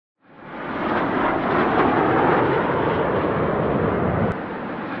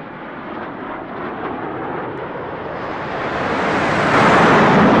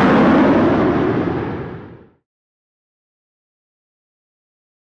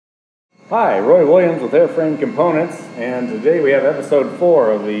Hi, Roy Williams with Airframe Components, and today we have episode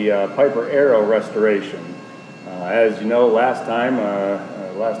 4 of the Piper Arrow restoration. As you know, last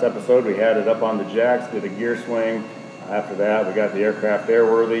episode we had it up on the jacks, did a gear swing. After that we got the aircraft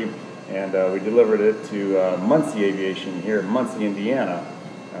airworthy, and we delivered it to Muncie Aviation here in Muncie, Indiana.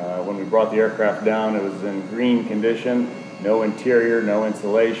 When we brought the aircraft down, it was in green condition, no interior, no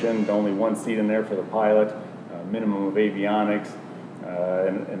insulation, only one seat in there for the pilot, minimum of avionics.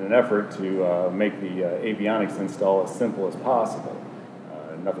 In an effort to make the avionics install as simple as possible.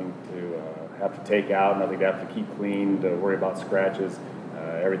 Nothing to have to take out, nothing to have to keep clean, to worry about scratches.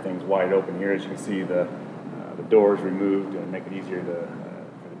 Everything's wide open here. As you can see, the doors removed and make it easier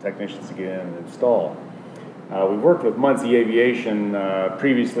for the technicians to get in and install. We've worked with Muncie Aviation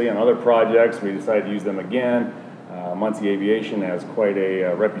previously on other projects. We decided to use them again. Muncie Aviation has quite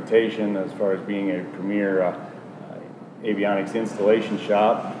a reputation as far as being a premier avionics installation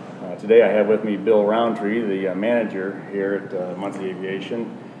shop. Today I have with me Bill Roundtree, the manager here at Muncie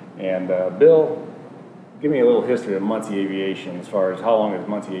Aviation. And Bill, give me a little history of Muncie Aviation as far as how long has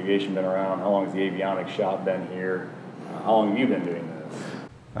Muncie Aviation been around, how long has the avionics shop been here, how long have you been doing this?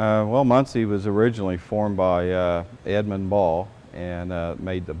 Well, Muncie was originally formed by Edmund Ball and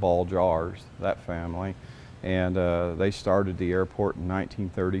made the Ball jars, that family. And they started the airport in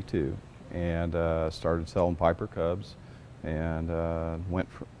 1932 and started selling Piper Cubs, and went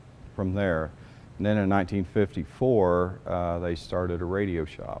from there. And then in 1954 they started a radio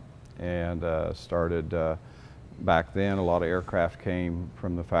shop, and started back then a lot of aircraft came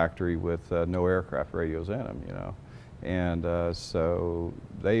from the factory with no aircraft radios in them, you know, and so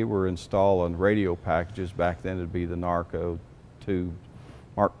they were installing radio packages. Back then it'd be the Narco 2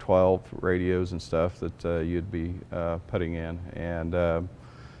 Mark 12 radios and stuff that you'd be putting in, and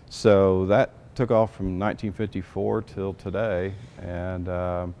so that took off from 1954 till today. And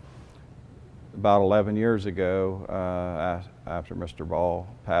about 11 years ago, after Mr. Ball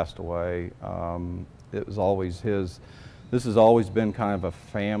passed away, it was always this has always been kind of a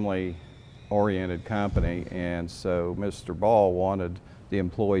family oriented company, and so Mr. Ball wanted the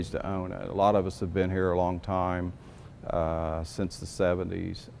employees to own it. A lot of us have been here a long time, since the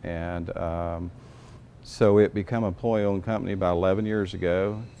 70s, and so it became an employee-owned company about 11 years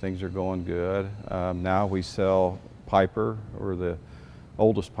ago. Things are going good. Now we sell Piper. We're the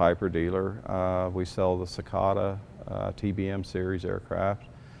oldest Piper dealer. We sell the Cicada TBM series aircraft,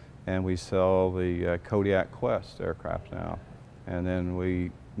 and we sell the Kodiak Quest aircraft now. And then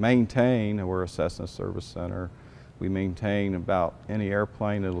we maintain, we're a Cessna service center. We maintain about any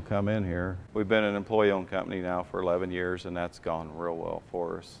airplane that will come in here. We've been an employee-owned company now for 11 years, and that's gone real well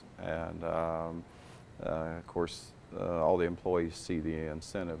for us. And of course, all the employees see the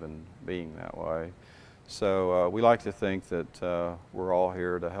incentive in being that way. So we like to think that we're all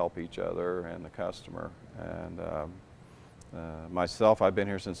here to help each other and the customer. And myself, I've been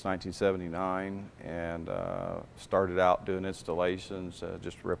here since 1979, and started out doing installations,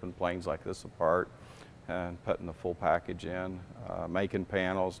 just ripping planes like this apart and putting the full package in, making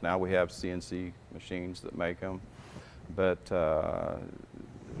panels. Now we have CNC machines that make them. But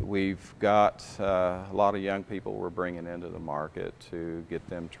we've got a lot of young people we're bringing into the market to get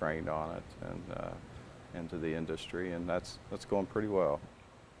them trained on it and into the industry, and that's going pretty well.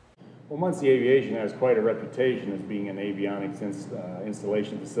 Well, Muncie Aviation has quite a reputation as being an avionics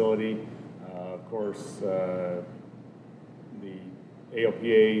installation facility. Of course, the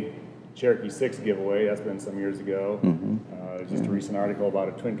AOPA Cherokee 6 giveaway, that's been some years ago. Just a recent article about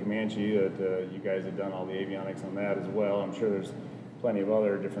a twin Comanche that you guys have done all the avionics on that as well. I'm sure there's plenty of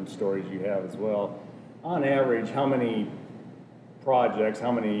other different stories you have as well. On average, how many projects,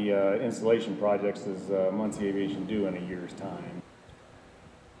 how many installation projects does Muncie Aviation do in a year's time?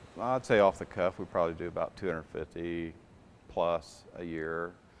 I'd say off the cuff we probably do about 250 plus a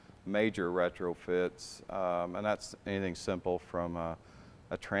year. Major retrofits, and that's anything simple from a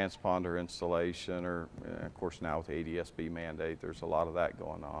transponder installation, or of course now with the ADS-B mandate there's a lot of that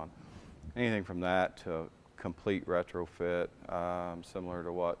going on. Anything from that to complete retrofit, similar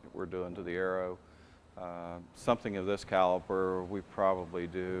to what we're doing to the Arrow. Something of this caliber, we probably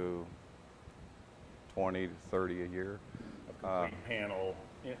do 20 to 30 a year. A complete panel,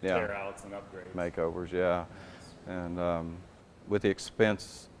 tear-outs and upgrades. Makeovers, yeah. And with the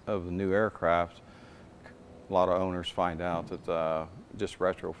expense of the new aircraft, a lot of owners find out that just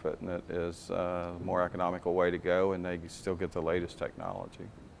retrofitting it is a more economical way to go, and they still get the latest technology.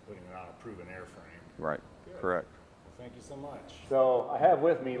 Putting it on a proven airframe. Right. Good. Correct. Well, thank you so much. So I have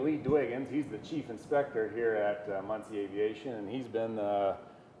with me Lee Dwiggins. He's the chief inspector here at Muncie Aviation, and he's been the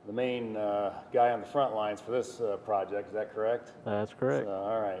main guy on the front lines for this project. Is that correct? That's correct.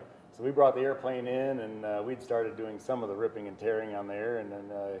 All right. So we brought the airplane in, and we'd started doing some of the ripping and tearing on there, and then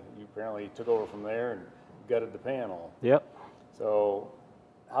you apparently took over from there and gutted the panel. Yep. So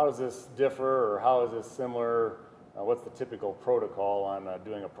how does this differ, or how is this similar? What's the typical protocol on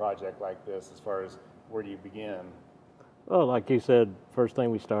doing a project like this, as far as where do you begin? Well, like you said, first thing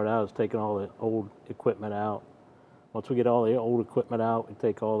we start out is taking all the old equipment out. Once we get all the old equipment out, we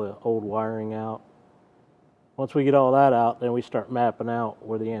take all the old wiring out. Once we get all that out, then we start mapping out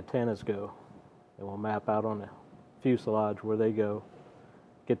where the antennas go. And we'll map out on the fuselage where they go.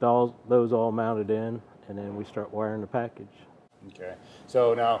 Get those all mounted in, and then we start wiring the package. Okay.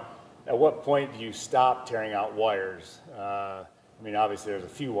 So now, at what point do you stop tearing out wires? I mean, obviously there's a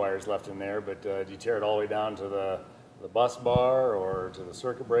few wires left in there, but do you tear it all the way down to the bus bar or to the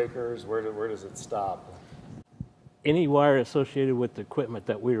circuit breakers? Where does it stop? Any wire associated with the equipment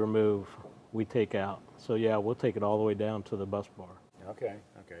that we remove, we take out. So yeah, we'll take it all the way down to the bus bar. Okay,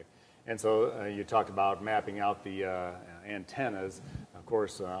 okay. And so you talked about mapping out the antennas. Of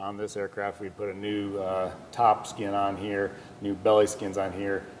course, on this aircraft, we put a new top skin on here, new belly skins on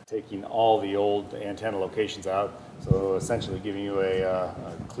here, taking all the old antenna locations out, so essentially giving you a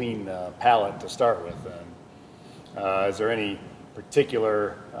clean palette to start with. Is there any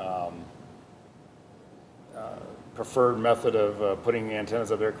particular preferred method of putting the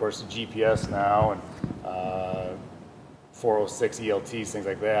antennas up there? Of course, the GPS now, and 406 ELTs, things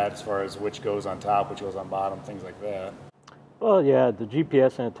like that, as far as which goes on top, which goes on bottom, things like that. Well, yeah, the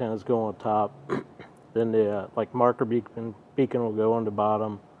GPS antennas go on top. Then the like marker beacon will go on the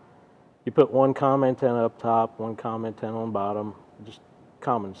bottom. You put one comm antenna up top, one comm antenna on bottom. Just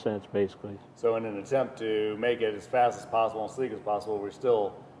common sense, basically. So in an attempt to make it as fast as possible and sleek as possible, we're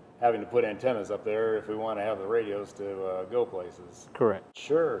still having to put antennas up there if we want to have the radios to go places. Correct.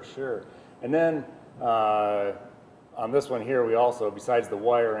 Sure, sure. And then on this one here, we also, besides the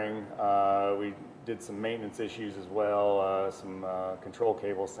wiring, we did some maintenance issues as well, some control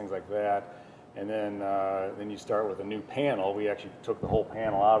cables, things like that. And then you start with a new panel. We actually took the whole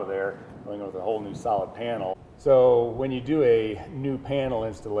panel out of there, going with a whole new solid panel. So when you do a new panel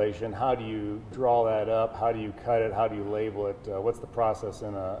installation, how do you draw that up? How do you cut it? How do you label it? What's the process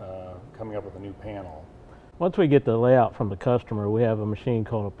in coming up with a new panel? Once we get the layout from the customer, we have a machine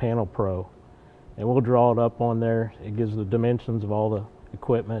called a Panel Pro, and we'll draw it up on there. It gives the dimensions of all the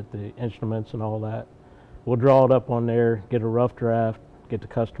equipment, the instruments and all that. We'll draw it up on there, get a rough draft, get the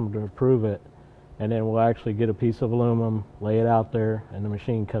customer to approve it, and then we'll actually get a piece of aluminum, lay it out there, and the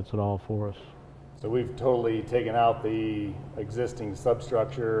machine cuts it all for us. So we've totally taken out the existing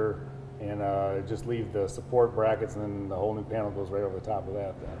substructure and just leave the support brackets, and then the whole new panel goes right over the top of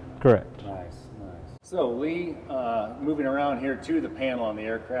that then. Correct. Nice, nice. So Lee, moving around here to the panel on the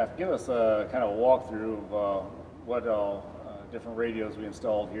aircraft, give us a kind of a walkthrough of what all different radios we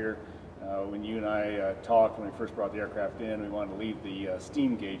installed here. When you and I talked when we first brought the aircraft in, we wanted to leave the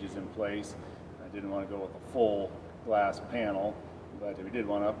steam gauges in place. I didn't want to go with a full glass panel, but we did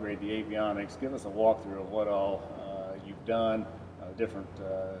want to upgrade the avionics. Give us a walkthrough of what all you've done, different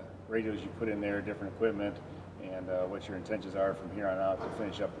radios you put in there, different equipment, and what your intentions are from here on out to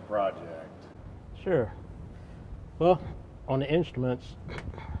finish up the project. Sure. Well, on the instruments,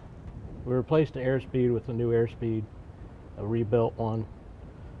 we replaced the airspeed with a new airspeed, a rebuilt one.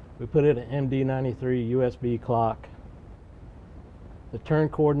 We put in an MD93 USB clock. The turn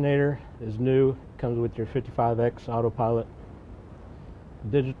coordinator is new, comes with your 55X autopilot.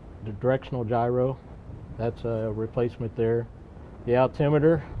 The directional gyro, that's a replacement there. The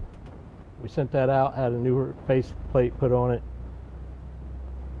altimeter, we sent that out, had a new face plate put on it.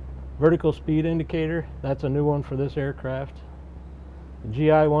 Vertical speed indicator, that's a new one for this aircraft. The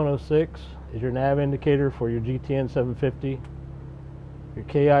GI 106 is your nav indicator for your GTN 750. Your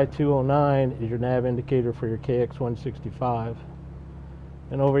KI 209 is your nav indicator for your KX 165.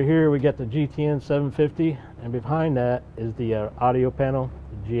 And over here we got the GTN 750, and behind that is the audio panel,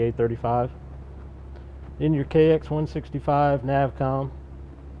 the GA 35. Then your KX 165 navcom.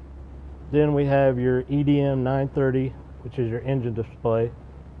 Then we have your EDM 930, which is your engine display.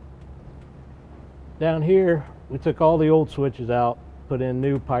 Down here, we took all the old switches out, put in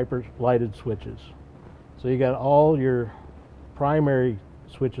new Piper lighted switches. So you got all your primary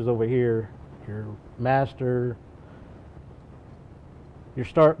switches over here, your master, your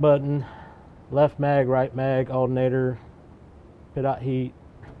start button, left mag, right mag, alternator, pit out heat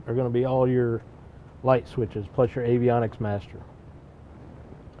are going to be all your light switches, plus your avionics master.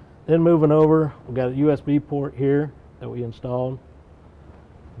 Then moving over, we've got a USB port here that we installed.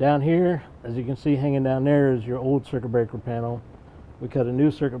 Down here, as you can see hanging down there, is your old circuit breaker panel. We cut a new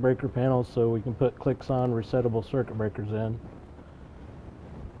circuit breaker panel so we can put click-on resettable circuit breakers in.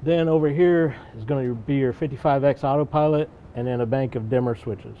 Then over here is going to be your 55X autopilot and then a bank of dimmer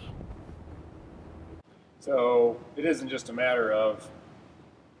switches. So it isn't just a matter of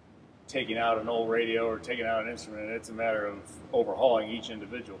taking out an old radio or taking out an instrument, it's a matter of overhauling each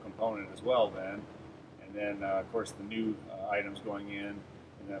individual component as well then. And then of course the new items going in,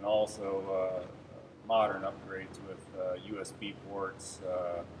 and then also modern upgrades with USB ports,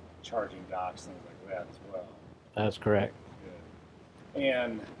 charging docks, things like that as well. That's correct. Good.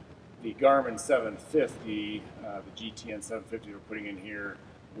 And the Garmin 750, the GTN 750 we're putting in here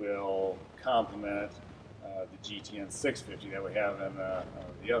will complement the GTN 650 that we have in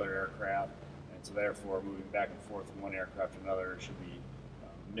the other aircraft, and so therefore moving back and forth from one aircraft to another should be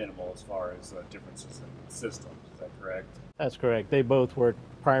minimal as far as differences in systems. Is that correct? That's correct. They both work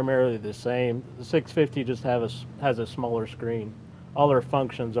primarily the same. The 650 just has a smaller screen. All their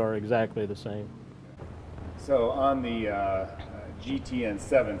functions are exactly the same. So on the GTN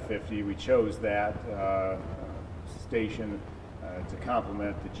 750, we chose that station to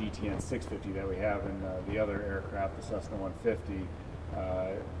complement the GTN 650 that we have in the other aircraft, the Cessna 150.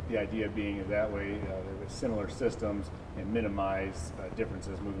 The idea being is that way they're similar systems and minimize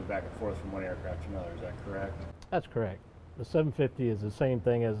differences moving back and forth from one aircraft to another. Is that correct? That's correct. The 750 is the same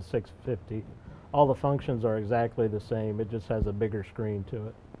thing as the 650. All the functions are exactly the same. It just has a bigger screen to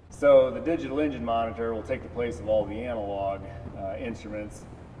it. So the digital engine monitor will take the place of all the analog instruments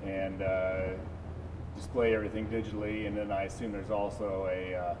and display everything digitally, and then I assume there's also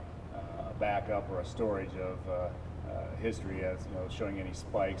a backup or a storage of history, as you know, showing any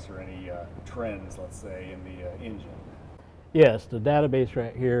spikes or any trends, let's say, in the engine. Yes, the database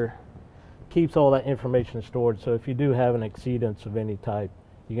right here keeps all that information stored, so if you do have an exceedance of any type,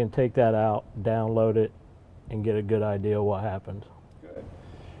 you can take that out, download it, and get a good idea of what happened. Good.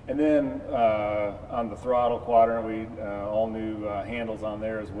 And then on the throttle quadrant, we all new handles on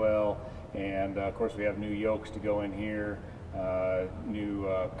there as well, and of course we have new yokes to go in here, new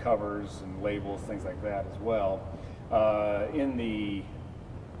covers and labels, things like that as well. In the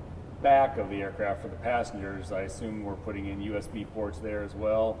back of the aircraft for the passengers, I assume we're putting in USB ports there as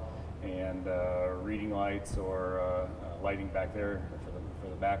well, and reading lights or lighting back there for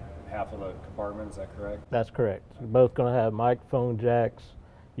the back half of the compartment. Is that correct? That's correct. We're both going to have microphone jacks,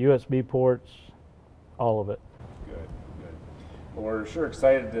 USB ports, all of it. Good, good. Well, we're sure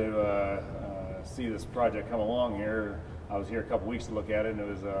excited to see this project come along here. I was here a couple weeks to look at it, and it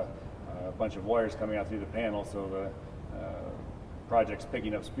was a bunch of wires coming out through the panel, so the project's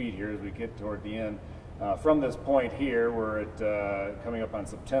picking up speed here as we get toward the end. From this point here, we're at coming up on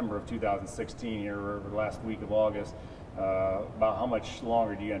September of 2016 here, or the last week of August. About how much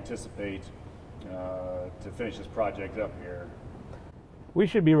longer do you anticipate to finish this project up here? We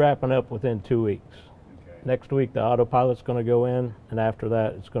should be wrapping up within 2 weeks. Okay. Next week the autopilot's going to go in, and after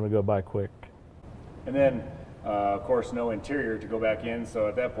that it's going to go by quick. And then of course no interior to go back in, so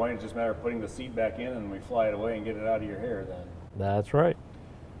at that point it's just a matter of putting the seat back in and we fly it away and get it out of your hair then. That's right.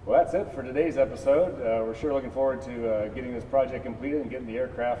 Well, that's it for today's episode. We're sure looking forward to getting this project completed and getting the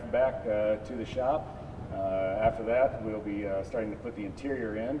aircraft back to the shop. After that, we'll be starting to put the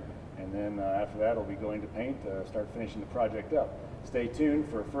interior in, and then after that, we'll be going to paint, start finishing the project up. Stay tuned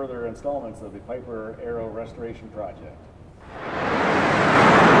for further installments of the Piper Arrow Restoration Project.